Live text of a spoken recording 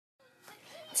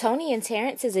Tony and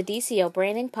Terrence is a DCO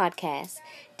branding podcast.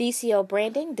 DCO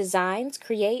branding designs,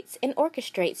 creates, and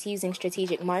orchestrates using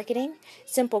strategic marketing,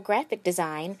 simple graphic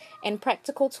design, and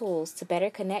practical tools to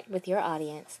better connect with your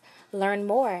audience. Learn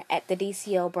more at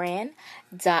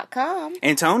thedcobrand.com.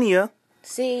 Antonia.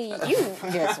 See, you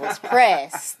just was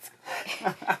pressed.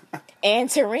 And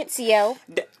Terencio.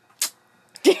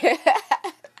 The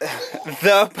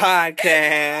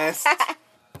podcast.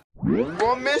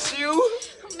 Gonna miss you.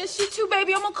 Miss you too,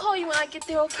 baby. I'm gonna call you when I get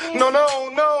there, okay?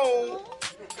 No.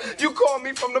 You call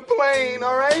me from the plane,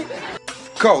 all right?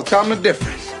 Cole, tell them the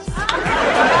difference.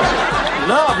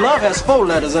 Love has 4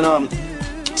 letters and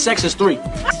sex is 3.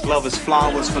 Love is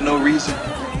flowers for no reason.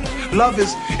 Love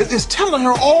is telling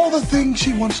her all the things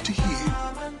she wants to hear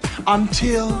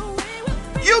until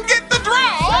you get the draw.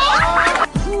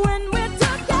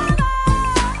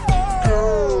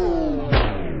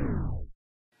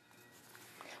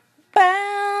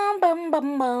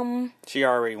 Bum. She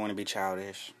already want to be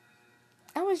childish.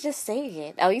 I was just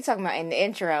saying. Oh, you talking about in the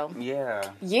intro?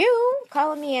 Yeah. You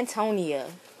calling me Antonia?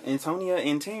 Antonia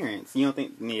and Terrence. You don't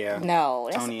think? Yeah. No,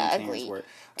 that's Tony and ugly.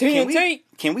 Terrence were. TNT.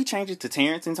 Can we change it to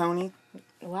Terrence and Tony?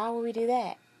 Why would we do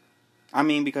that? I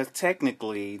mean, because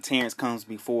technically Terrence comes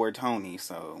before Tony,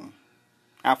 so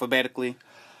alphabetically.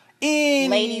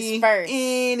 Ladies first.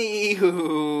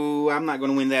 Anywho, I'm not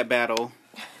gonna win that battle.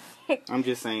 I'm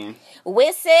just saying.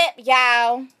 What's up,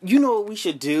 y'all? You know what we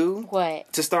should do?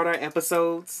 What? To start our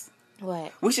episodes?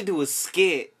 What? We should do a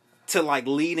skit to like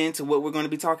lead into what we're going to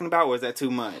be talking about, or is that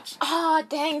too much? Oh,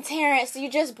 dang, Terrence.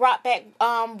 You just brought back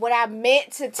what I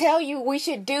meant to tell you we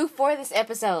should do for this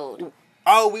episode.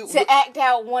 Oh, to act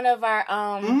out one of our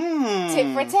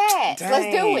tit for tats.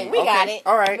 Let's do it. We got it.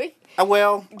 All right. Are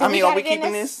we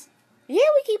keeping this? Yeah,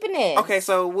 we keeping this. Okay,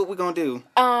 so what we gonna do?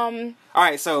 All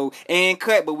right, so and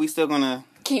cut, but we still gonna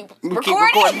keep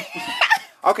recording.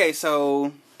 Okay,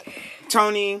 so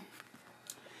Tony,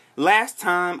 last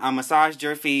time I massaged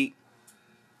your feet,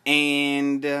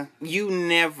 and you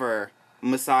never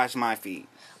massaged my feet.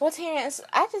 Well, Terrence,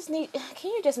 can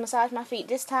you just massage my feet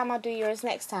this time? I'll do yours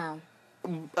next time.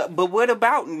 But what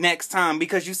about next time?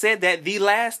 Because you said that the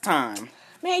last time.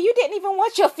 Man, you didn't even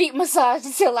want your feet massaged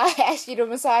until I asked you to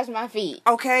massage my feet.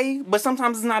 Okay, but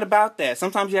sometimes it's not about that.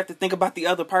 Sometimes you have to think about the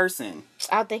other person.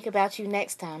 I'll think about you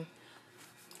next time.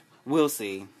 We'll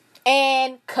see.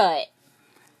 And cut.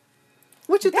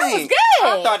 What you think? That was good.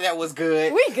 I thought that was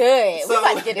good. We good. We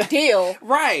about to get a deal.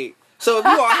 Right. So if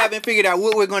you all haven't figured out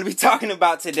what we're going to be talking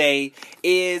about today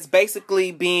is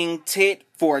basically being tit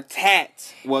for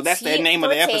tat. Well, that's the name of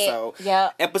the episode.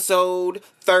 Yep. Episode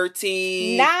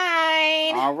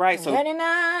 39. All right. So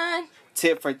 39.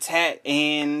 Tit for tat.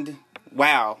 And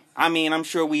wow. I mean, I'm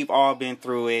sure we've all been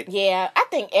through it. Yeah. I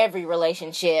think every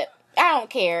relationship. I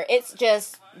don't care. It's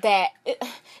just that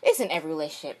it's in every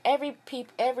relationship. Every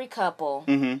couple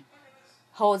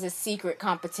holds a secret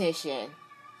competition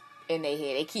in their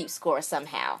head. They keep score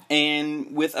somehow.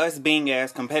 And with us being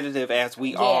as competitive as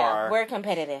we are. Yeah, we're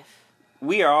competitive.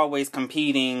 We are always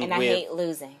competing and I hate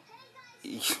losing.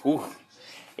 Ooh,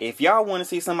 if y'all want to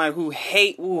see somebody who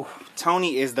hate,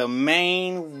 Tony is the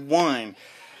main one.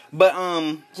 But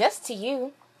just to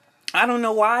you. I don't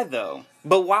know why though.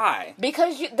 But why?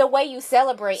 Because the way you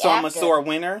celebrate so after. I'm a sore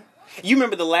winner? You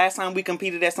remember the last time we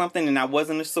competed at something and I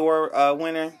wasn't a sore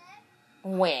winner?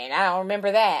 When? I don't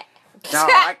remember that. No,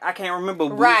 I can't remember.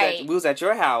 Right. We was at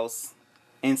your house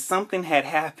and something had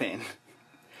happened.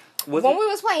 When we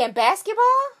was playing basketball?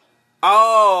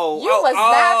 Oh. You was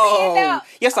not being out.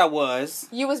 Yes, I was.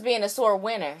 You was being a sore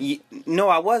winner. No,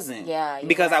 I wasn't. Yeah.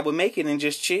 Because I would make it and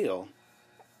just chill.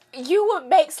 You would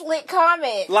make slick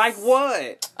comments. Like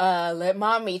what? Let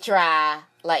mommy try.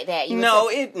 Like that.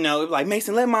 Like,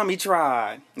 Mason, let mommy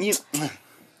try. Anywho.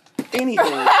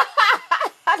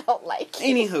 I don't like it.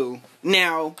 Anywho.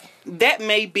 Now, that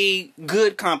may be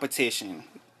good competition.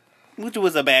 Which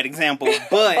was a bad example.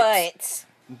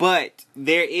 But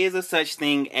there is a such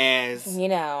thing as,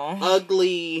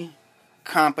 ugly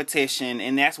competition.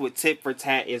 And that's what tit for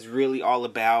tat is really all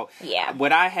about. Yeah.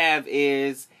 What I have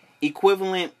is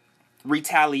equivalent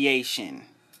retaliation.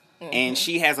 And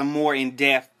she has a more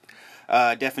in-depth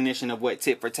definition of what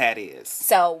tit for tat is.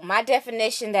 So, my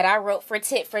definition that I wrote for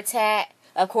tit for tat,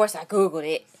 of course I Googled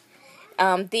it.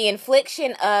 The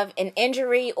infliction of an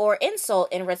injury or insult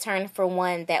in return for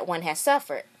one that one has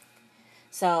suffered.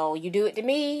 So, you do it to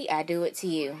me, I do it to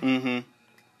you. Mm-hmm.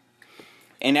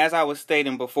 And as I was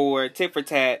stating before, tit for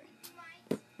tat,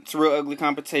 it's real ugly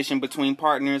competition between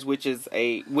partners, which is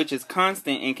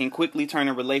constant and can quickly turn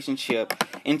a relationship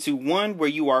into one where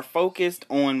you are focused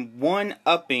on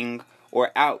one-upping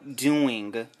or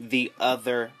outdoing the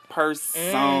other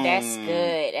person. That's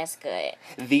good. That's good.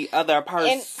 The other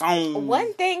person. And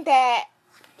one thing that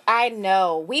I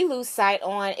know we lose sight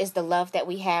on is the love that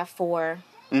we have for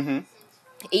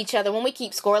each other when we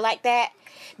keep score like that,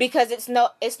 because it's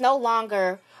no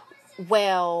longer,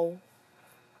 well,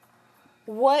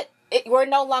 we're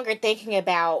no longer thinking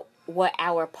about what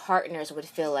our partners would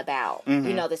feel about,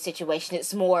 the situation.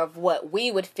 It's more of what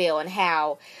we would feel and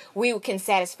how we can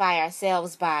satisfy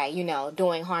ourselves by,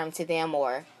 doing harm to them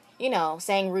or,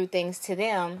 saying rude things to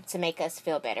them to make us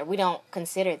feel better. We don't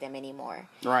consider them anymore.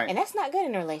 Right. And that's not good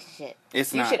in a relationship.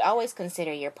 It's not. You should always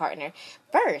consider your partner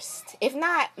first, if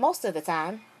not most of the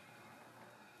time.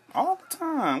 All the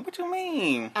time? What you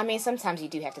mean? I mean, sometimes you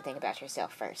do have to think about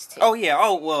yourself first, too. Oh, yeah.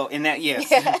 Oh, well, in that,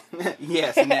 yes.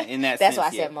 Yes, in that That's sense, why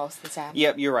I said most of the time.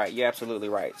 Yep, you're right. You're absolutely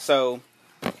right. So,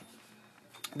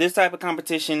 this type of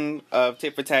competition of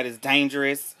tit for tat is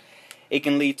dangerous. It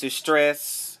can lead to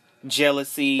stress,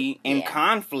 jealousy, and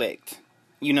conflict,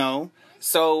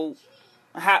 So,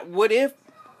 what if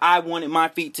I wanted my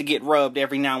feet to get rubbed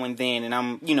every now and then, and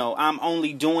I'm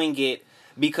only doing it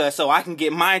because so I can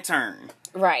get my turn?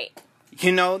 Right.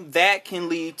 That can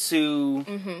lead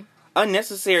to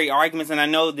unnecessary arguments, and I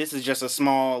know this is just a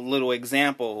small little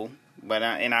example, but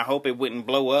I hope it wouldn't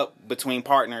blow up between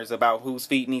partners about whose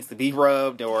feet needs to be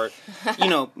rubbed or,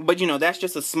 but that's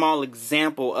just a small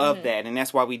example of that, and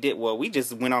that's why we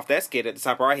just went off that skit at the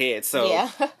top of our head, so. Yeah.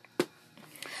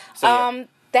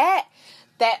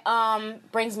 That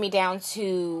brings me down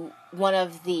to one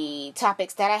of the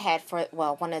topics that I had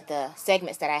one of the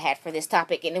segments that I had for this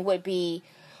topic, and it would be,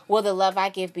 will the love I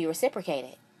give be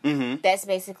reciprocated? Mm-hmm. That's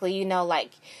basically, I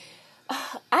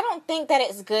don't think that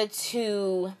it's good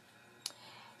to,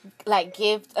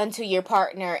 give unto your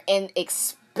partner and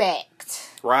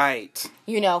expect. Right.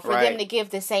 For them to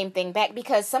give the same thing back,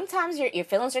 because sometimes your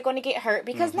feelings are going to get hurt,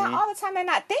 because not all the time they're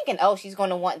not thinking, oh, she's going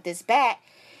to want this back.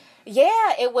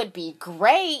 Yeah, it would be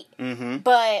great,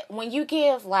 but when you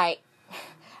give,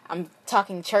 I'm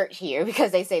talking church here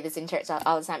because they say this in church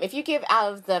all the time. If you give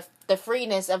out of the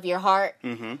freeness of your heart,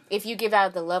 if you give out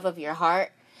of the love of your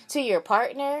heart to your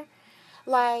partner,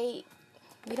 you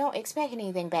don't expect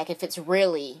anything back if it's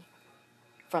really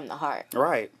from the heart.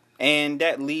 Right. And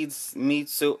that leads me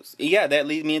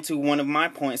into one of my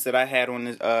points that I had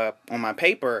on my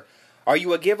paper. Are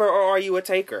you a giver or are you a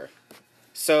taker?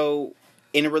 So,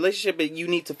 in a relationship, you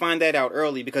need to find that out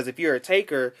early, because if you're a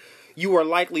taker, you are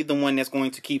likely the one that's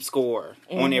going to keep score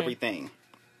on everything.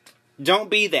 Don't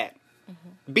be that.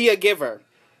 Be a giver.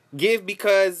 Give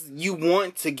because you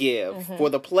want to give, for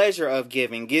the pleasure of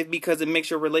giving. Give because it makes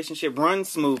your relationship run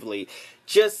smoothly.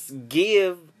 Just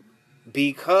give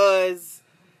because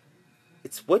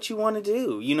it's what you want to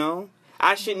do,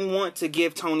 I shouldn't want to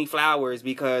give Tony flowers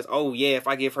because, oh yeah, if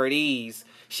I give her these,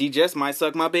 she just might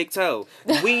suck my big toe.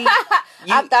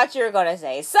 I thought you were going to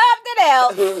say something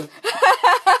else.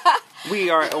 We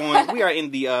are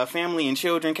in the family and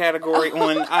children category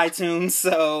on iTunes,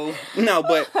 so no,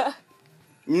 but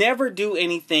never do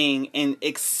anything and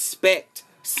expect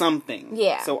something.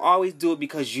 Yeah. So always do it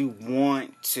because you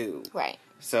want to. Right.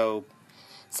 So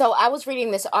I was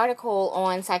reading this article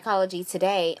on Psychology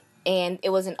Today, and it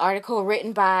was an article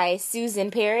written by Susan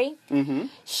Perry.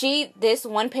 This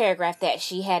one paragraph that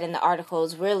she had in the article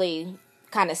is really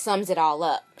kind of sums it all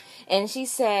up. And she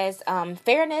says,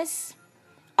 fairness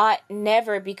ought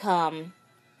never become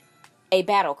a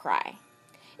battle cry.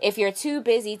 If you're too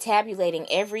busy tabulating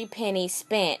every penny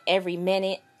spent, every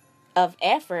minute of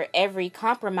effort, every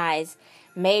compromise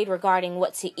made regarding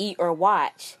what to eat or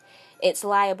watch, it's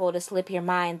liable to slip your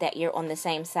mind that you're on the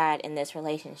same side in this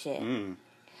relationship.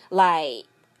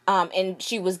 And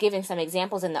she was giving some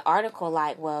examples in the article,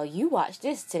 well, you watched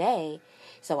this today,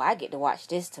 so I get to watch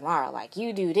this tomorrow.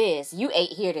 You do this. You ate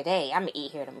here today. I'm going to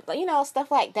eat here tomorrow. Stuff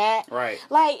like that. Right.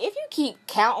 If you keep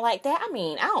count like that,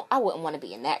 I wouldn't want to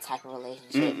be in that type of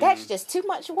relationship. That's just too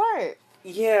much work.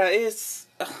 Yeah,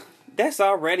 that's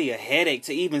already a headache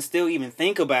to even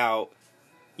think about,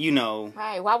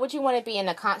 Right. Why would you want to be in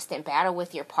a constant battle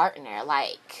with your partner?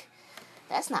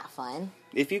 That's not fun.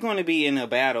 If you're going to be in a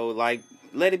battle,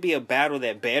 let it be a battle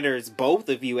that betters both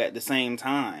of you at the same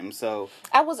time. So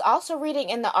I was also reading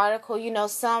in the article,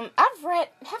 haven't I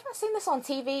seen this on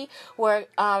TV where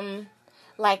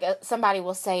somebody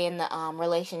will say in the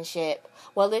relationship,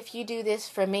 well, if you do this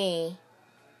for me,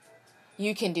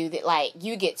 you can do that.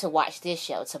 You get to watch this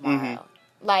show tomorrow.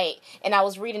 And I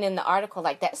was reading in the article,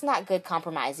 that's not good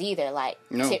compromise either.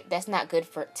 No. That's not good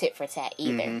for tit for tat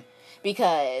either,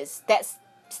 because that's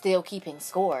still keeping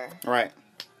score. Right.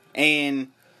 And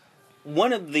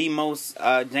one of the most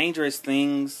dangerous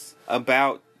things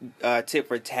about tit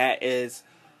for tat is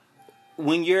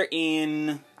when you're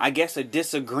in, I guess, a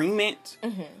disagreement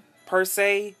per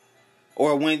se,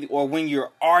 or when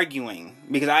you're arguing.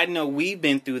 Because I know we've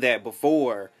been through that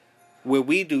before, where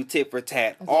we do tit for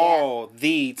tat all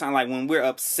the time. Like when we're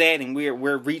upset and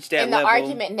we're reached that level, and the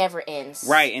argument never ends.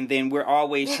 Right, and then we're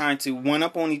always trying to one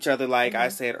up on each other. Like I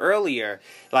said earlier,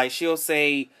 like she'll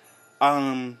say,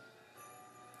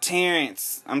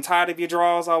 Terrence, I'm tired of your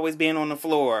drawers always being on the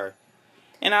floor.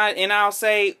 And I'll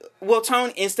say, well,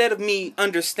 Tony, instead of me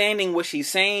understanding what she's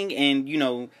saying and, you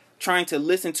know, trying to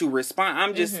listen to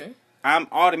respond, I'm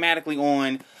automatically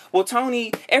on, well,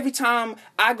 Tony, every time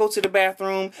I go to the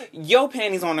bathroom, your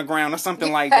panties on the ground or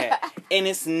something like that. And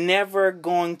it's never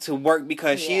going to work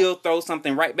because she'll throw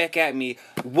something right back at me.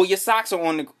 Well, your socks are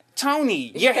on the...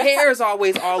 Tony, your hair is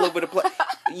always all over the place.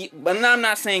 But I'm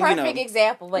not saying, Perfect you know... Perfect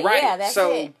example, but right, yeah, that's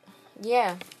it.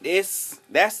 Yeah.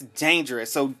 That's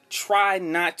dangerous. So try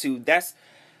not to.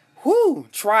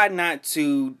 Try not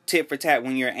to tit for tat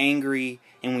when you're angry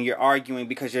and when you're arguing,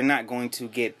 because you're not going to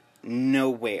get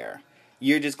nowhere.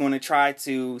 You're just going to try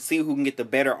to see who can get the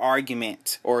better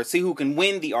argument or see who can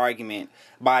win the argument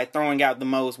by throwing out the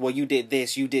most, well, you did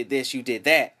this, you did this, you did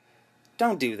that.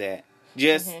 Don't do that.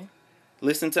 Just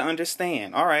listen to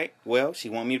understand. All right, well, she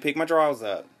want me to pick my drawers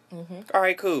up. All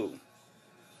right, cool.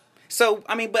 So,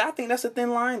 I mean, but I think that's a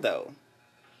thin line, though.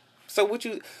 So,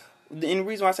 and the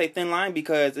reason why I say thin line,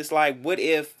 because it's like, what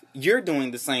if you're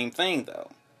doing the same thing, though?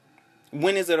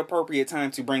 When is it appropriate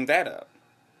time to bring that up?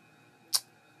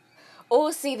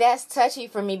 Oh, see, that's touchy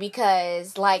for me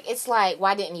because, like, it's like,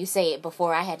 why didn't you say it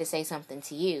before I had to say something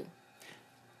to you?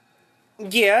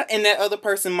 Yeah, and that other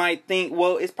person might think,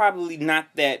 well, it's probably not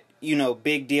that, you know,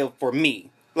 big deal for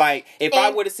me. Like, if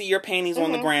I were to see your panties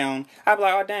on the ground, I'd be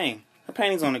like, oh, dang. Her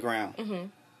panties on the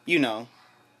ground. You know.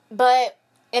 But,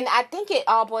 and I think it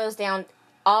all boils down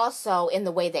also in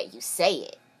the way that you say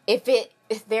it. If it's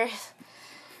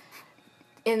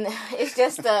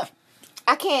just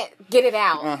I can't get it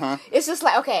out. It's just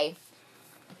like, okay,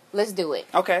 let's do it.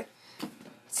 Okay.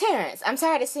 Terrence, I'm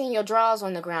tired of seeing your drawers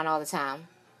on the ground all the time.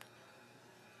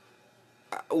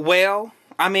 Well,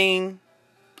 I mean,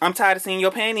 I'm tired of seeing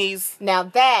your panties. Now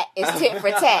that is tit for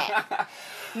tat.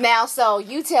 Now, so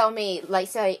you tell me, like,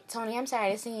 say, Tony, I'm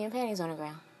tired of seeing your panties on the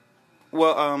ground.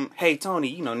 Well, hey, Tony,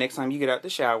 you know, next time you get out the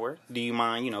shower, do you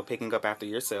mind, you know, picking up after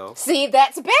yourself? See,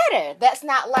 that's better. That's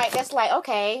like,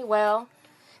 okay, well,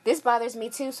 this bothers me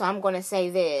too, so I'm going to say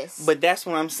this. But that's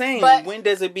what I'm saying. But when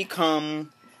does it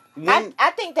become...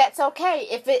 I think that's okay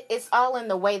if it's all in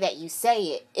the way that you say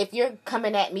it. If you're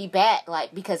coming at me back,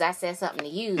 like, because I said something to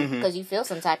you, because you feel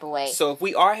some type of way. So if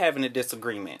we are having a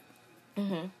disagreement...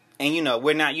 And, you know,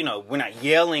 we're not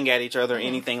yelling at each other or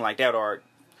anything like that, or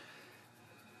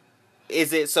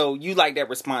is it, so you like that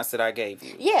response that I gave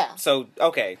you? Yeah. So,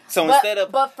 okay. So instead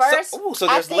of... But first... So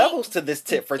there's levels to this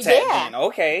tit for tat then.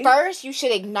 Okay. First, you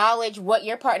should acknowledge what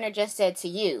your partner just said to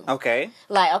you. Okay.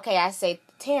 Like, okay, I say,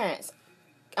 Terrence,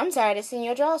 I'm tired of seeing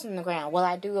your drawers on the ground. Well,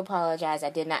 I do apologize.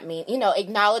 I did not mean... You know,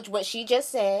 acknowledge what she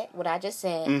just said, what I just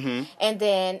said. And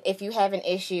then, if you have an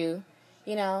issue,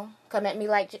 you know, come at me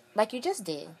like you just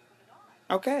did.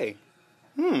 Okay.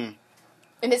 And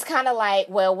it's kind of like,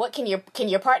 well, what can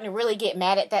your partner really get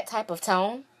mad at that type of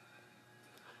tone?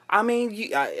 I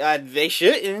mean, they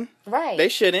shouldn't. Right. They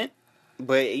shouldn't.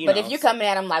 But if you're coming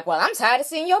at them like, well, I'm tired of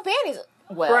seeing your panties.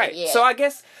 Well, right. Yeah. So I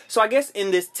guess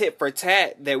in this tit for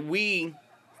tat that we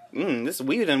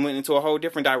done went into a whole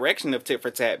different direction of tit for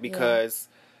tat because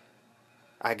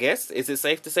I guess, is it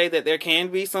safe to say that there can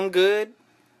be some good?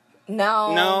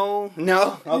 No.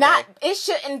 Okay. Not. It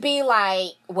shouldn't be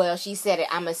like, well, she said it,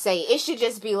 I'm gonna say it. It should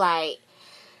just be like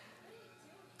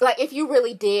if you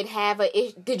really did have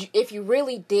if you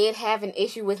really did have an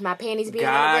issue with my panties being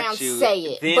on the ground, say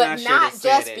it. Then but not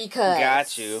just because.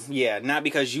 Got you. Yeah, not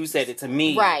because you said it to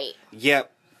me. Right.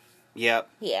 Yep.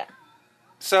 Yeah.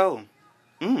 So,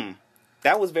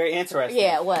 that was very interesting.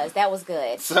 Yeah, it was. That was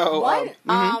good. So,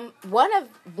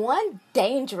 one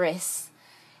dangerous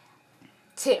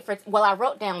tit for... Well, I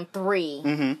wrote down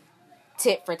 3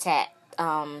 tit for tat.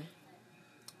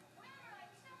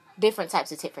 Different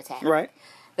types of tit for tat. Right.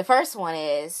 The first one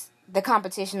is the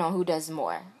competition on who does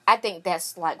more. I think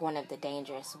that's like one of the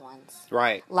dangerous ods.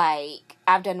 Right. Like,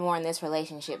 I've done more in this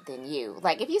relationship than you.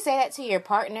 Like, if you say that to your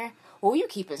partner, well, you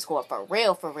keeping score for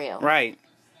real, for real. Right.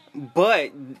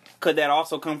 But could that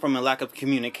also come from a lack of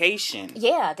communication?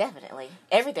 Yeah, definitely.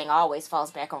 Everything always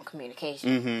falls back on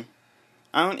communication.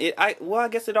 I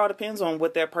guess it all depends on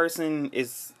what that person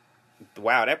is.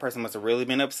 Wow, that person must have really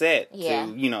been upset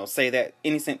to, say that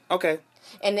innocent. Okay.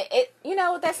 And it, you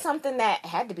know, that's something that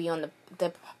had to be on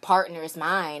the partner's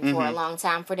mind for a long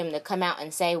time for them to come out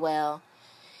and say, well,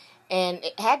 and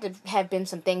it had to have been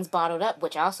some things bottled up,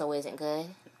 which also isn't good.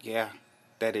 Yeah,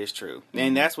 that is true.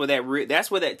 And that's where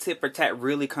that tit for tat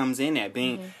really comes in at,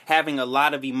 being having a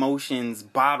lot of emotions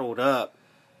bottled up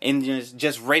and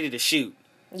just ready to shoot.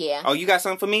 Yeah. Oh, you got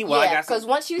something for me? Well, yeah, I got because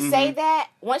once you say that,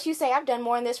 once you say I've done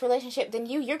more in this relationship than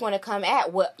you're going to come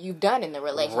at what you've done in the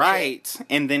relationship. Right.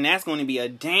 And then that's going to be a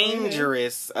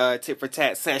dangerous tit for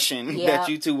tat session that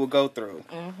you two will go through.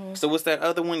 So what's that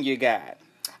other one you got?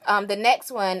 The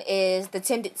next one is the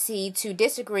tendency to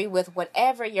disagree with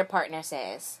whatever your partner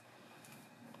says.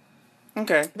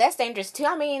 Okay. That's dangerous too.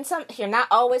 I mean, you're not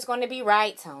always going to be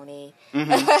right, Tony.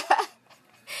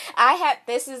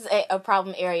 This is a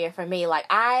problem area for me. Like,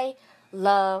 I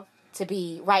love to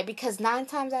be right because 9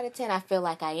 times out of 10 I feel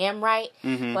like I am right,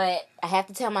 but I have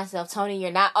to tell myself, Tony,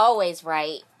 you're not always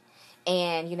right,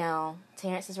 and you know,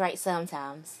 Terrence is right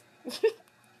sometimes.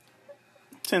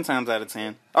 10 times out of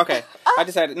 10. Okay.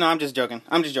 I'm just joking.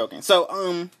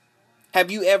 So,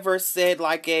 have you ever said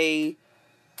like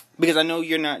because I know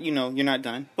you're not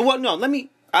done. Well, no,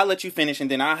 I'll let you finish,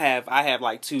 and then I have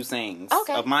like 2 sayings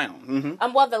of my own.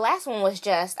 Well, the last one was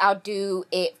just, I'll do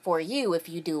it for you if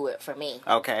you do it for me.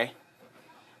 Okay.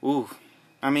 Ooh.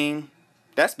 I mean,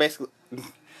 that's basically...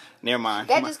 Never mind.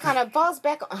 That just kind of falls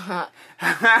back on...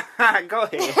 Go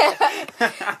ahead.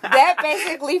 That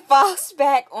basically falls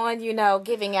back on,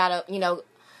 giving out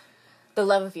the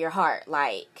love of your heart.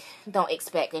 Like, don't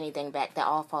expect anything back. That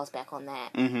all falls back on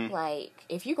that. Like,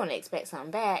 if you're going to expect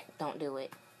something back, don't do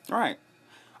it. Right.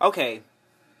 Okay,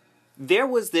 there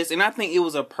was this, and I think it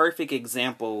was a perfect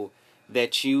example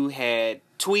that you had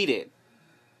tweeted.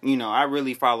 You know, I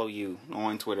really follow you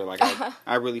on Twitter. Like,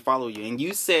 I really follow you. And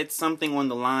you said something on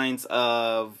the lines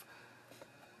of,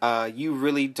 you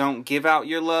really don't give out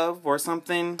your love or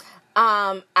something?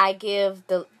 I give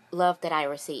the love that I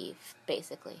receive,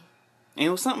 basically. And it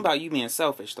was something about you being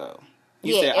selfish, though.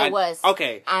 You said, it was.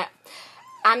 Okay.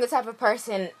 I'm the type of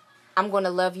person, I'm going to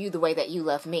love you the way that you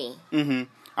love me.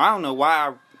 I don't know why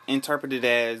I interpreted it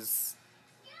as,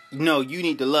 no, you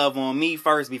need to love on me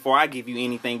first before I give you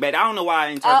anything. But I don't know why I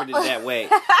interpreted it that way.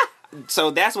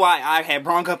 So that's why I had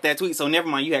brought up that tweet. So never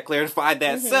mind, you had clarified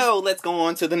that. So let's go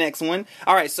on to the next one.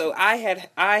 All right, so I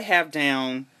have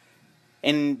down,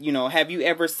 and, have you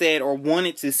ever said or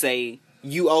wanted to say,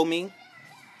 you owe me?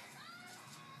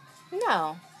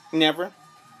 No. Never?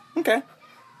 Okay.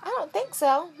 I don't think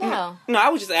so. No. No, I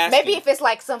was just asking. Maybe if it's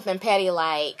like something petty,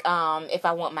 like if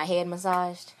I want my head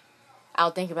massaged,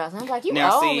 I'll think about something. I'm like, you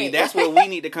owe me. That's where we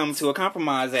need to come to a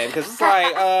compromise at, because it's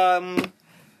like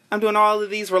I'm doing all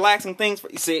of these relaxing things for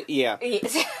you. See, yeah.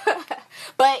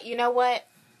 But you know what?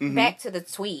 Back to the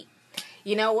tweet.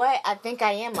 You know what? I think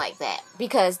I am like that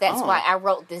because that's why I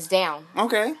wrote this down.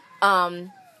 Okay. I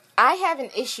have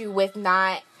an issue with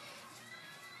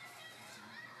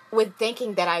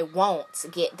thinking that I won't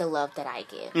get the love that I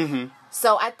give.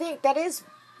 So I think that is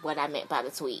what I meant by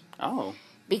the tweet. Oh.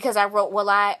 Because I wrote,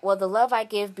 will the love I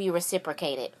give be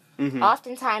reciprocated?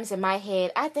 Oftentimes in my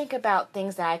head, I think about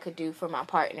things that I could do for my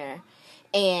partner.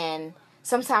 And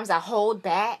sometimes I hold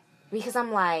back because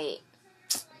I'm like,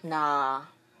 nah,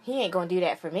 he ain't going to do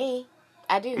that for me.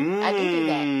 I do. I do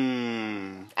that.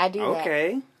 I do that.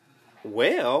 Okay.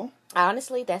 Well.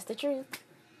 Honestly, that's the truth.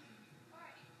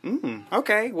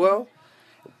 Okay, well,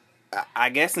 I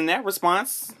guess in that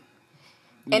response...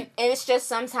 And it's just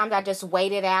sometimes I just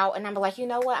wait it out, and I'm like, you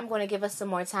know what? I'm going to give us some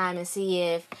more time and see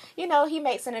if, he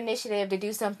makes an initiative to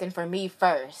do something for me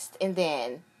first, and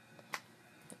then...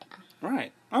 Yeah.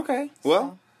 Right. Okay.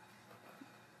 Well,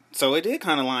 so it did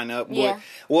kind of line up. Yeah.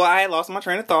 Well, I had lost my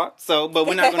train of thought, but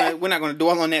we're not gonna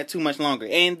dwell on that too much longer.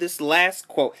 And this last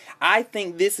quote, I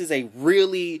think this is a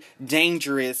really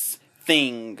dangerous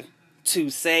thing to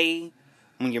say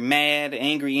when you're mad,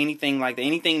 angry, anything like that,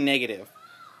 anything negative.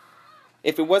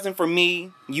 If it wasn't for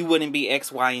me, you wouldn't be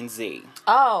X, Y, and Z.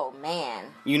 Oh, man.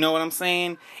 You know what I'm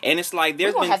saying? And it's like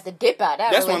there's been... We're going to have to dip out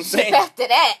that. That's what I'm saying. After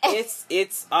that.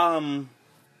 It's I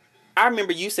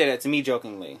remember you said that to me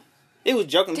jokingly. It was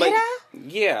joking. Did I?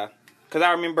 Yeah. Because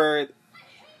I remember,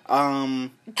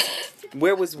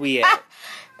 where was we at?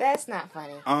 That's not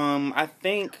funny. I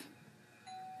think,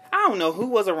 I don't know who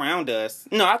was around us.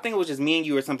 No, I think it was just me and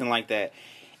you or something like that.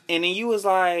 And then you was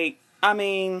like,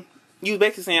 you was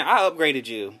basically saying, I upgraded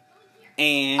you.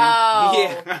 And,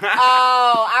 yeah.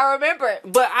 I remember.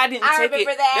 But I didn't take it.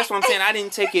 That. That's what I'm saying. I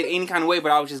didn't take it any kind of way,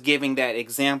 but I was just giving that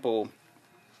example.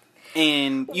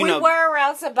 And, we were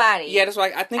around somebody. Yeah, that's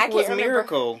why I think it was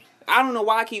Miracle. I don't know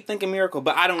why I keep thinking Miracle,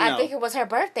 but I don't know. I think it was her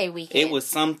birthday weekend. It was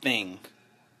something.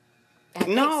 I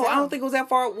don't think it was that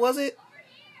far. Was it?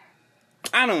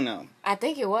 I don't know. I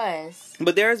think it was.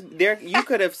 But you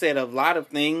could have said a lot of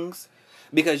things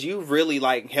because you really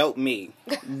like helped me,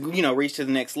 reach to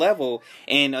the next level.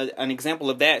 And an example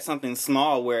of that, something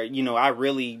small where, I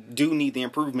really do need the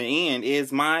improvement in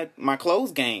is my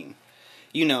clothes game.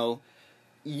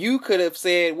 You could have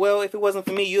said, well, if it wasn't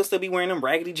for me, you'll still be wearing them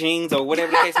raggedy jeans or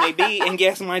whatever the case may be. And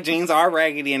yes, my jeans are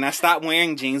raggedy and I stopped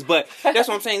wearing jeans. But that's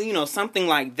what I'm saying, something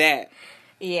like that.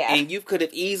 Yeah. And you could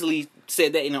have easily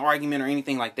said that in an argument or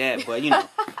anything like that. But,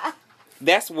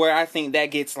 that's where I think that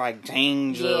gets, like,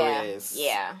 dangerous.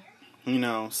 Yeah.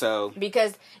 So.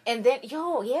 Because, and then,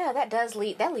 that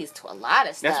leads to a lot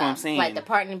of stuff. That's what I'm saying. Like, the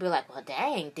partner be like, well,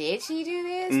 dang, did she do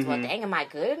this? Mm-hmm. Well, dang, am I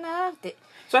good enough?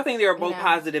 So I think there are both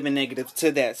positive and negatives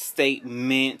to that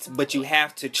statement, but you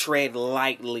have to tread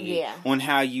lightly on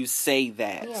how you say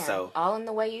that. Yeah. So all in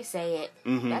the way you say it.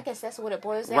 Mm-hmm. I guess that's what it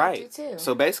boils down to, too.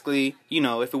 So basically,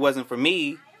 if it wasn't for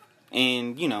me,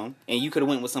 and you could have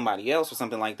went with somebody else or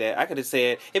something like that, I could have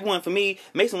said, if it wasn't for me,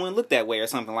 Mason wouldn't look that way or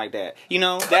something like that.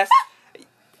 That's...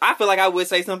 I feel like I would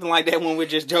say something like that when we're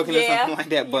just joking or something like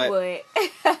that. But, you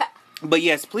would. But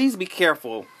yes, please be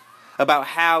careful about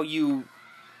how you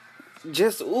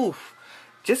just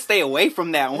stay away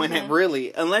from that one. Mm-hmm.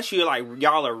 Really, unless you're like,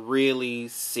 y'all are really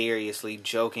seriously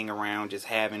joking around, just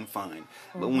having fun.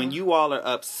 Mm-hmm. But when you all are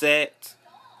upset,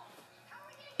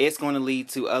 it's going to lead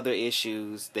to other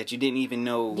issues that you didn't even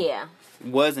know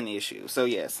was an issue. So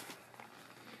yes.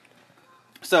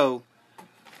 So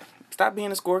stop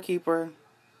being a scorekeeper.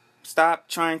 Stop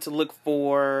trying to look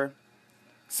for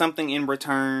something in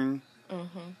return.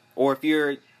 Mm-hmm. Or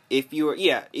if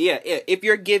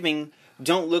you're giving,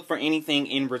 don't look for anything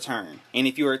in return. And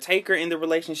if you're a taker in the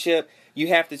relationship, you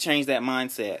have to change that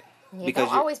mindset. Yeah, because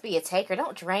don't always be a taker.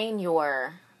 Don't drain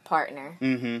your partner.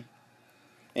 Mm-hmm.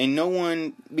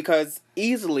 And because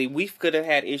easily we could have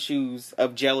had issues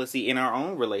of jealousy in our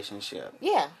own relationship.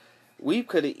 Yeah. We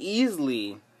could have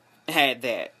easily had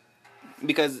that.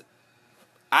 Because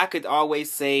I could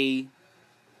always say,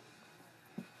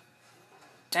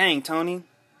 dang, Tony,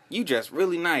 you dress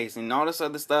really nice and all this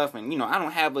other stuff. And, I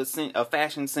don't have a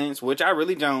fashion sense, which I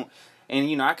really don't.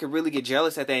 And, I could really get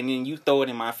jealous at that. And then you throw it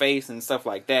in my face and stuff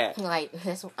like that. Like,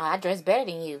 I dress better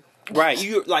than you. Right.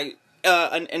 You, like,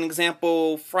 an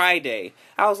example, Friday.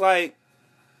 I was like,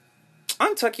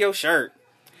 untuck your shirt.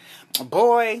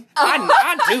 Boy,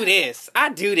 I do this. I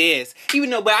do this. Even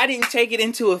though, but I didn't take it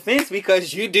into offense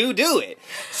because you do it.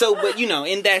 So, but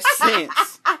in that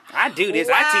sense, I do this.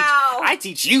 Wow. I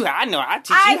teach you. I know. I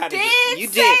teach you how to do it. You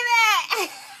did. That.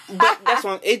 But that's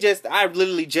one. I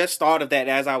literally just thought of that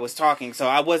as I was talking, so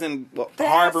I wasn't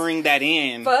harboring that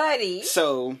in. Funny.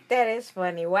 So that is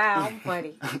funny. Wow, I'm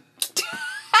funny.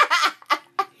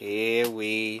 Here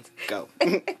we go.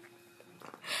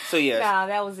 So yes. No,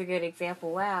 that was a good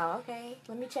example. Wow. Okay,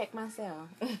 let me check myself.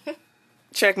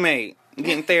 Checkmate.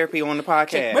 Getting therapy on the podcast.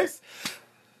 Checkmate.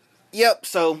 Yep.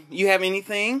 So you have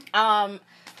anything?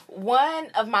 One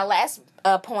of my last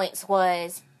points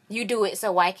was you do it,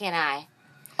 so why can't I?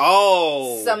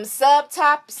 Oh. Some sub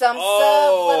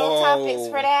little topics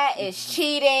for that is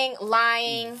cheating,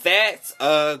 lying. That's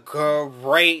a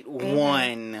great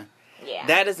one. Yeah.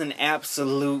 That is an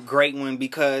absolute great one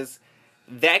because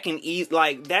that can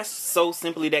that's so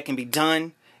simply that can be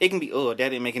done. It can be, that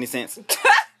didn't make any sense.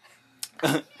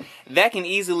 That can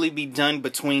easily be done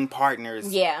between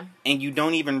partners. Yeah. And you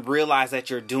don't even realize that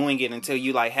you're doing it until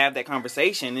you have that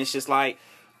conversation. It's just like,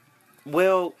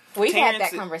 well, we've had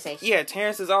that conversation. Yeah,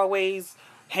 Terrence is always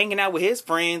hanging out with his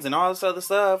friends and all this other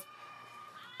stuff.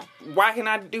 Why can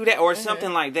I do that? Or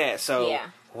something like that. So, yeah.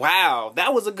 Wow,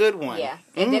 that was a good one. Yeah.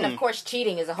 And then, of course,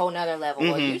 cheating is a whole nother level.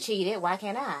 Well, you cheated. Why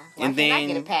can't I? Why can't I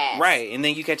get a pass? Right. And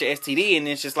then you catch an STD, and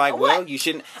it's just like, well, you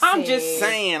shouldn't. I'm just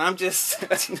saying. I'm just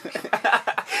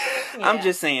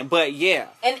saying. But, yeah.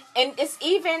 And it's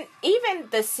even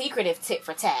the secretive tit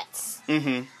for tats.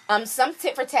 Mm-hmm. Some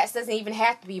tit for tats doesn't even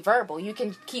have to be verbal. You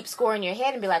can keep scoring your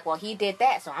head and be like, well, he did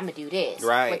that, so I'm going to do this.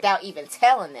 Right. Without even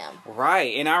telling them.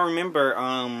 Right. And I remember,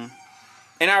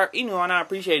 and I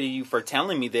appreciated you for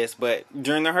telling me this, but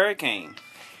during the hurricane,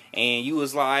 and you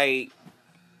was like,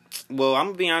 well, I'm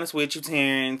going to be honest with you,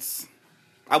 Terrence,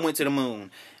 I went to the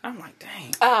moon. I'm like,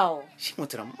 dang. Oh. She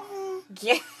went to the moon?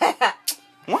 Yeah.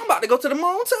 Well, I'm about to go to the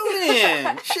moon too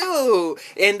then. Shoot.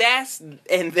 And that's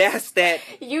that.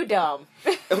 You dumb.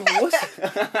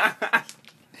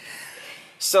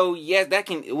 So, yes, that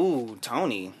can,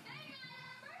 Tony.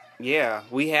 Yeah,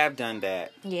 we have done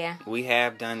that. Yeah. We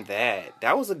have done that.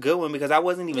 That was a good one because I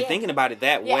wasn't even thinking about it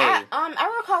that way.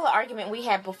 I recall an argument we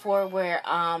had before where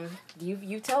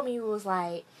you told me you was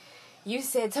like, You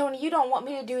said, Tony, you don't want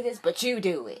me to do this, but you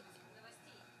do it.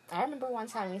 I remember one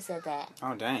time you said that.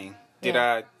 Oh, dang. Did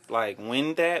I,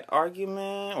 win that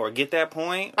argument or get that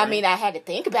point? I mean, I had to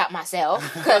think about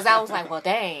myself because I was like, well,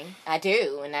 dang, I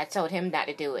do. And I told him not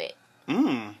to do it.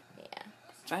 Yeah.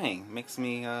 Dang. Makes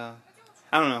me, I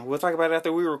don't know. We'll talk about it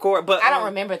after we record, but... I don't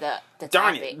remember the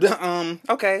topic. Darn it.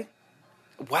 Okay.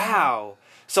 Wow.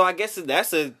 So I guess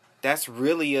that's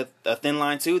really a thin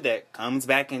line, too, that comes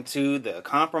back into the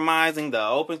compromising, the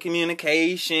open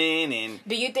communication, and...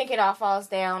 Do you think it all falls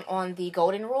down on the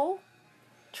golden rule?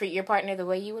 Treat your partner the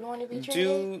way you would want to be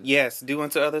treated? Do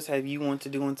unto others how you want to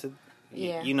do unto...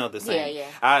 Yeah. You know the saying. Yeah.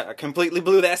 I completely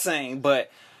blew that saying, but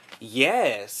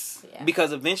yes. Yeah.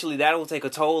 Because eventually that will take a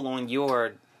toll on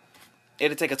your...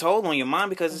 It'll take a toll on your mind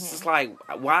because it's just like,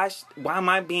 why am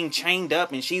I being chained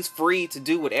up and she's free to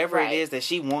do whatever it is that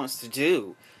she wants to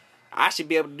do? I should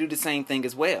be able to do the same thing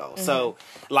as well. So,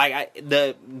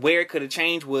 where it could have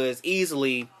changed was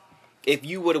easily if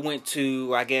you would have went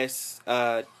to, I guess,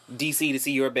 DC to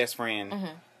see your best friend,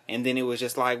 and then it was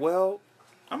just like, well,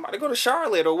 I'm about to go to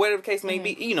Charlotte or whatever the case may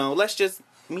be. You know, let's just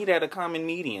meet at a common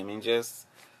medium and just,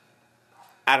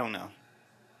 I don't know.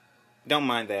 Don't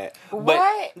mind that. What?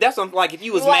 But that's something like if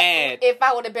you was mad. If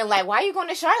I would have been like, why are you going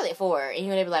to Charlotte for? And you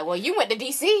would have been like, well, you went to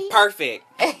DC. Perfect.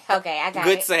 Okay, I got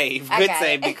good it. Save. Good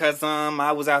save because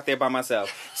I was out there by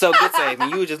myself. So good save.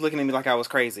 And you were just looking at me like I was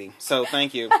crazy. So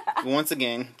thank you. Once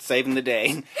again, saving the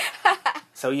day.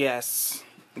 So yes.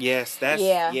 Yes,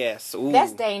 yes. Ooh.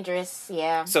 That's dangerous,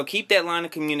 yeah. So keep that line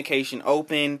of communication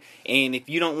open, and if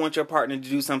you don't want your partner to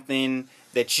do something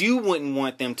that you wouldn't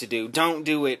want them to do, don't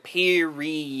do it,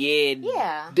 period.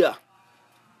 Yeah. Duh.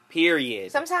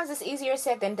 Period. Sometimes it's easier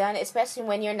said than done, especially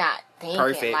when you're not thinking.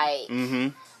 Perfect.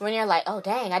 Like, when you're like, oh,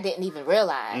 dang, I didn't even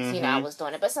realize, I was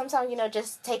doing it. But sometimes,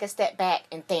 just take a step back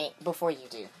and think before you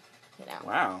do,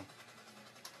 Wow.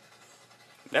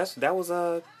 That was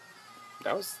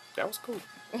cool.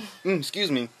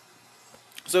 Excuse me.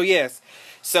 So, yes.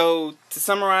 So, to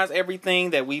summarize everything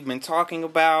that we've been talking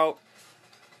about,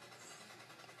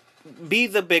 be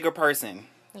the bigger person,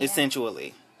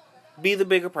 essentially. Be the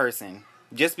bigger person.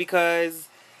 Just because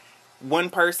one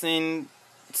person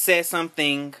says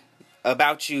something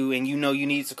about you and you know you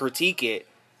need to critique it,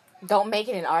 don't make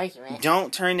it an argument.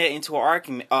 Don't turn that into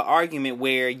an argument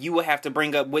where you will have to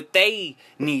bring up what they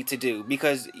need to do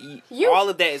because all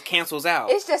of that cancels out.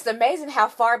 It's just amazing how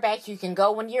far back you can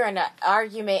go when you're in an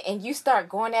argument and you start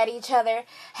going at each other.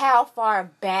 How far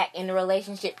back in the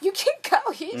relationship you can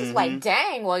go. You're just like,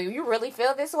 dang, well, you really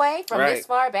feel this way from this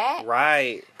far back?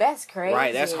 Right. That's crazy.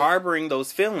 Right. That's harboring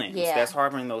those feelings. Yeah. That's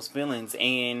harboring those feelings.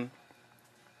 And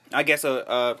I guess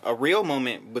a real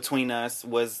moment between us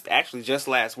was actually just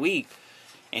last week,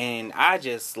 and I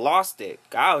just lost it.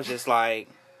 I was just like,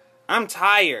 I'm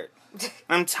tired.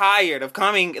 I'm tired of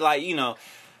coming, well,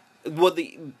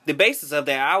 the basis of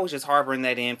that, I was just harboring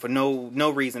that in for no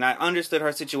reason. I understood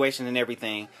her situation and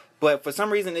everything, but for some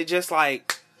reason, it just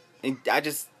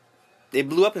it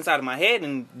blew up inside of my head,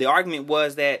 and the argument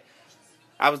was that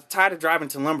I was tired of driving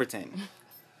to Lumberton.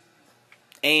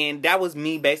 And that was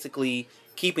me basically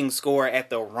keeping score at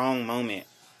the wrong moment.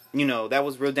 That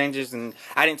was real dangerous, and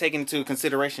I didn't take it into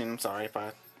consideration. I'm sorry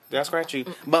did I scratch you?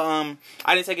 But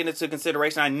I didn't take it into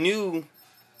consideration. I knew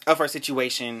of her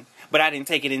situation, but I didn't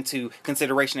take it into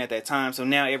consideration at that time. So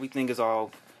now everything is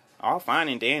all fine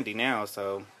and dandy now.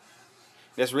 So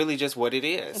that's really just what it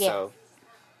is. Yeah. So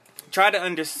try to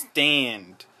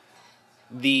understand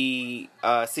the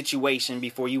situation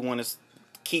before you want to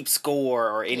keep score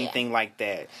or anything like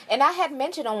that. And I had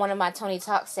mentioned on one of my Tony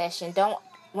Talk sessions,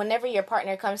 whenever your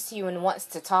partner comes to you and wants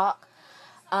to talk,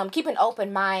 keep an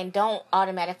open mind. Don't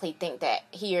automatically think that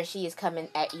he or she is coming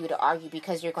at you to argue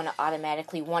because you're going to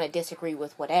automatically want to disagree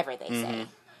with whatever they say.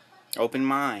 Open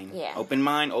mind. Yeah. Open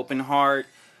mind, open heart,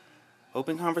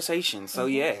 open conversation. So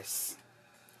yes,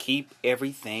 keep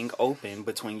everything open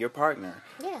between your partner.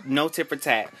 Yeah. No tit for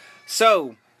tat.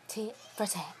 So. Tit for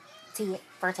tat. Tit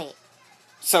for tat.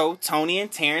 So, Tony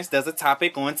and Terrence does a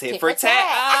topic on tit for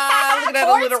tat. Look at that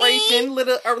alliteration.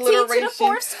 Alliteration. T to the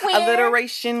fourth square.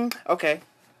 Alliteration. Okay.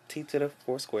 T to the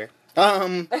fourth square.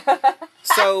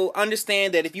 So,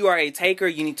 understand that if you are a taker,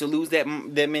 you need to lose that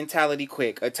mentality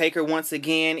quick. A taker, once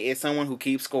again, is someone who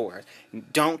keeps score.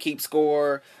 Don't keep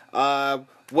score.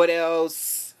 What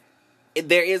else?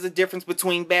 There is a difference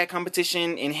between bad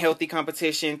competition and healthy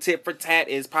competition. Tit for tat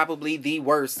is probably the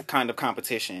worst kind of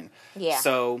competition. Yeah.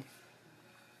 So,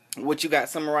 what you got?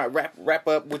 Summarize, wrap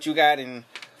up what you got, and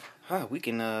we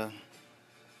can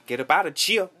get up out of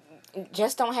chill.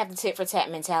 Just don't have the tit for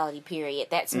tat mentality. Period.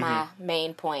 That's my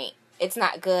main point. It's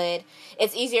not good.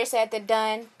 It's easier said than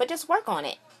done, but just work on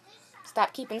it.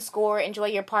 Stop keeping score. Enjoy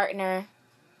your partner.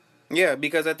 Yeah,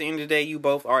 because at the end of the day, you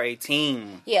both are a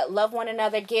team. Yeah, love one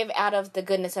another. Give out of the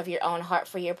goodness of your own heart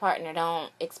for your partner.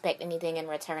 Don't expect anything in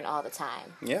return all the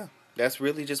time. Yeah, that's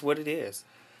really just what it is.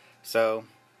 So,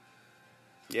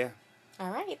 yeah.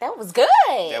 All right, that was good.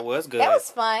 That was good. That was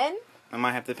fun. I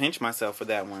might have to pinch myself for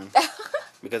that one.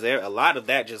 Because a lot of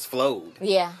that just flowed.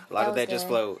 Yeah. A lot of that just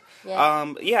flowed.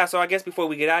 Yeah. So I guess before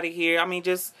we get out of here,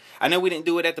 I know we didn't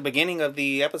do it at the beginning of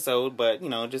the episode, but,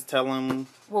 just tell them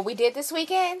what we did this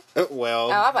weekend.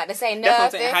 Well. Oh, I'm about to say nothing. That's what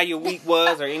I'm saying, how your week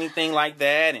was or anything like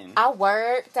that. And I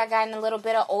worked. I got in a little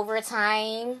bit of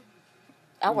overtime.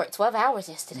 I worked 12 hours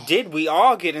yesterday. Did we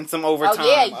all get in some overtime? Oh,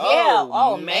 yeah.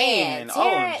 Oh man.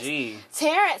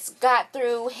 Terrence got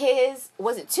through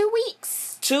was it 2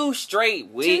 weeks? 2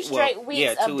 straight weeks. 2 straight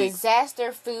weeks of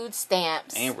disaster food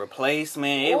stamps. And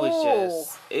replacement.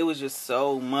 It was just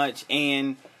so much.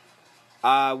 And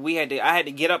I had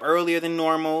to get up earlier than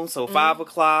normal, so 5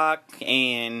 o'clock.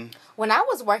 And when I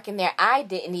was working there, I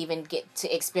didn't even get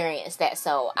to experience that,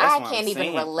 so I can't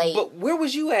even relate. But where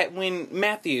was you at when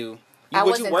Matthew... I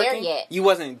wasn't there yet. You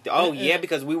wasn't. Oh, yeah,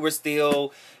 because we were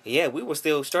still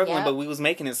struggling, but we was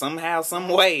making it somehow, some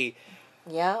way.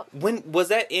 Yep. When was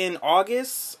that, in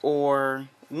August, or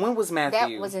when was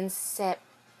Matthew? That was in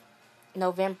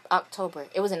October.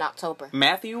 It was in October.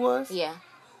 Matthew was? Yeah.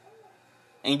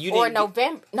 And you didn't... Or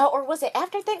November. No, or was it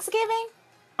after Thanksgiving?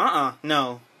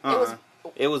 No.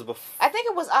 It was before. I think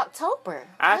it was October.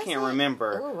 I can't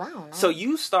remember. Ooh, I don't know. So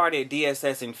you started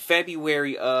DSS in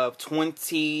February of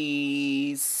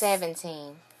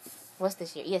 2017. What's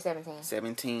this year? Yeah, 17.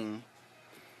 17.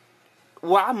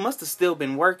 Well, I must have still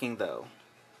been working though.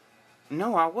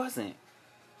 No, I wasn't.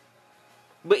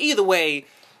 But either way,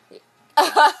 yeah.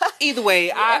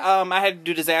 I had to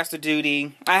do disaster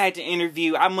duty. I had to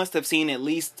interview. I must have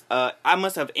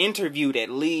interviewed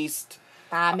at least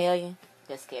 5 million.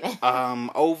 Just kidding.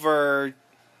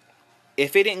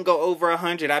 If it didn't go over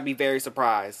 100, I'd be very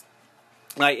surprised.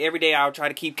 Like, every day I would try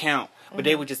to keep count, but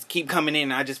they would just keep coming in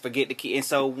and I just forget to keep. And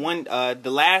so the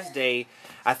last day,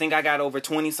 I think I got over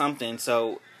 20 something.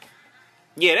 So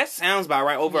yeah, that sounds about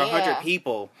right. Over 100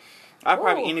 people. I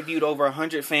probably interviewed over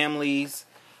 100 families.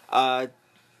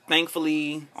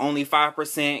 Thankfully, only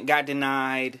 5% got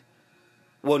denied.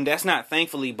 Well, that's not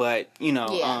thankfully, but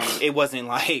it wasn't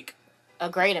like a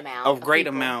great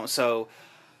amount. So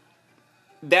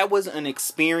that was an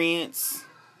experience.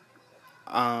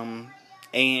 And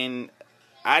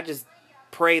I just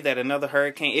pray that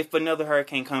if another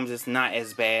hurricane comes, it's not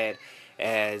as bad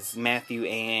as Matthew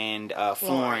and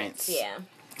Florence. Yeah.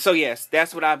 So yes,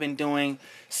 that's what I've been doing.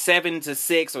 7 to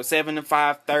 6 or 7 to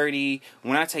 5:30.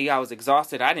 When I tell you I was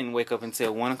exhausted, I didn't wake up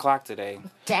until 1 o'clock today.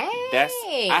 Dang.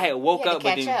 I had woke up,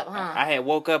 but I had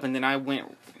woke up and then I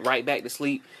went right back to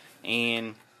sleep.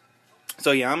 And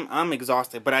so yeah, I'm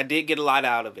exhausted, but I did get a lot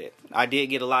out of it. I did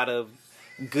get a lot of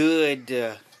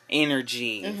good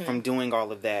energy from doing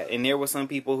all of that. And there were some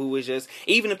people who was just,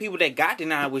 even the people that got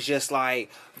denied was just like,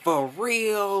 for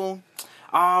real,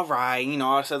 all right,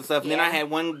 all this other stuff. And then I had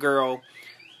one girl,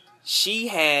 she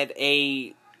had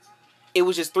it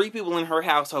was just 3 people in her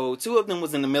household. 2 of them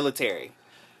was in the military.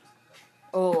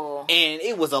 Oh. And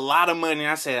it was a lot of money. And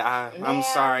I said, I'm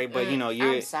sorry, but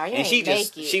you're... I'm sorry, and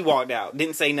she walked out.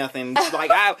 Didn't say nothing.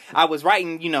 Like, I was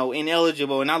writing,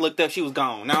 ineligible, and I looked up, she was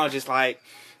gone. And I was just like,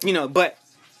 but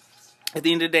at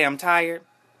the end of the day, I'm tired.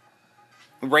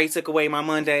 Ray took away my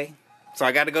Monday, so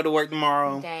I got to go to work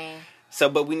tomorrow. Dang. So,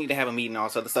 but we need to have a meeting and all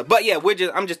this other stuff. But yeah,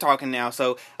 I'm just talking now.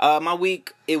 So, my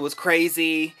week, it was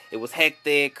crazy. It was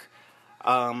hectic.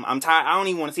 I'm tired. I don't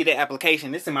even want to see that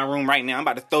application. It's in my room right now. I'm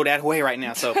about to throw that away right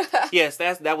now. So, yes,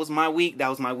 that was my week. That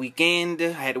was my weekend.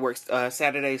 I had to work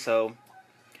Saturday, so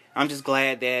I'm just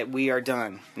glad that we are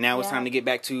done. Now it's time to get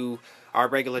back to our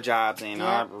regular jobs, and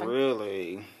I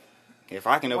really, if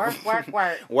I can work.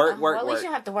 Well, at least you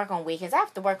don't have to work on weekends. I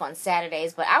have to work on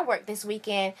Saturdays, but I work this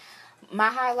weekend. My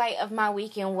highlight of my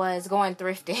weekend was going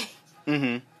thrifting.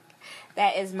 Mm-hmm.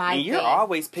 That is my thing. You're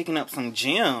always picking up some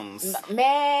gems.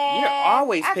 Man. You're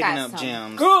always picking up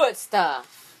gems. Good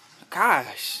stuff.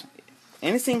 Gosh.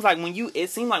 And it seems like when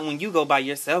you go by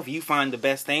yourself, you find the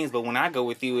best things. But when I go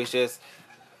with you, it's just,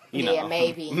 Yeah,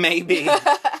 maybe. Maybe.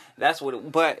 That's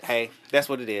what but hey, that's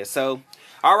what it is. So,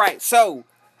 all right. So,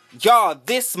 y'all,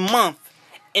 this month,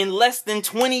 in less than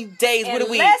 20 days,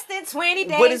 less than 20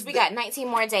 days, we got 19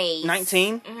 more days.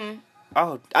 19? Mm-hmm.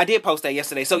 Oh, I did post that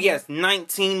yesterday. So, yes,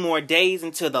 19 more days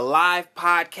until the live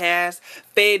podcast.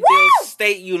 Fayetteville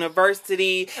State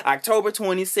University, October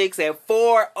 26th at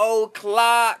 4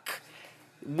 o'clock.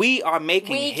 We are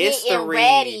making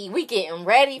history. We getting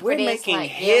ready for We're this. Making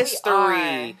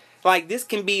history. Like, this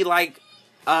can be like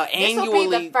annually. This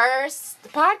will be the first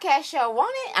podcast show,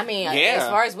 won't it? I mean, as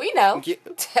far as we know.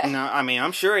 No, I mean,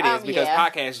 I'm sure it is because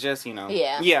podcasts just,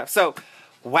 Yeah. So,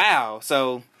 wow.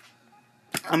 So,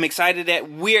 I'm excited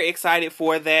we're excited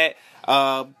for that.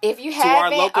 If you haven't, to our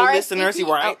local RSVP, listeners,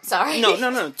 right? Oh, sorry.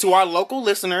 No. To our local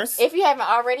listeners, if you haven't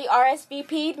already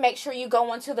RSVP'd, make sure you go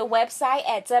onto the website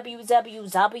at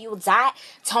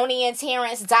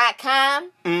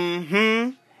www.tonyandterrence.com.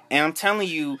 And I'm telling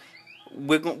you,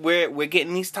 we're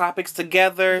getting these topics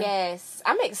together. Yes,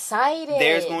 I'm excited.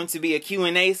 There's going to be a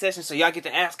Q&A session, so y'all get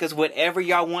to ask us whatever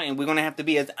y'all want, and we're gonna have to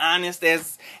be as honest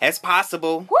as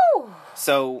possible. Woo!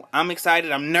 So I'm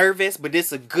excited. I'm nervous, but this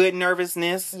is a good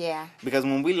nervousness. Yeah. Because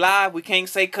when we live, we can't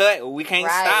say cut or we can't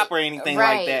stop or anything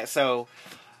like that. So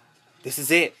this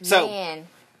is it. So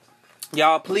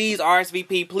y'all, please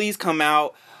RSVP. Please come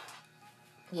out.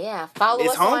 Yeah, follow us.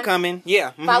 It's homecoming.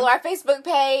 Follow our Facebook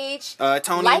page.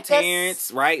 Tony and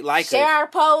Terrence, right? Share our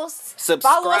posts.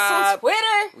 Subscribe. Follow us on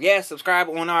Twitter. Yeah, subscribe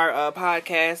on our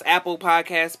podcast, Apple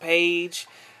Podcast page.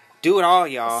 Do it all,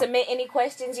 y'all. Submit any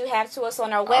questions you have to us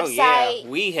on our website. Oh, yeah.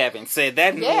 We haven't said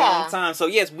that in a long time. So,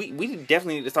 yes, we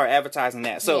definitely need to start advertising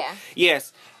that. So,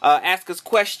 yes, ask us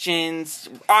questions,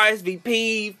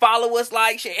 RSVP, follow us,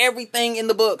 share everything in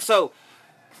the book. So,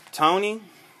 Tony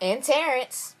and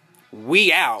Terrence.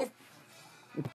 We out.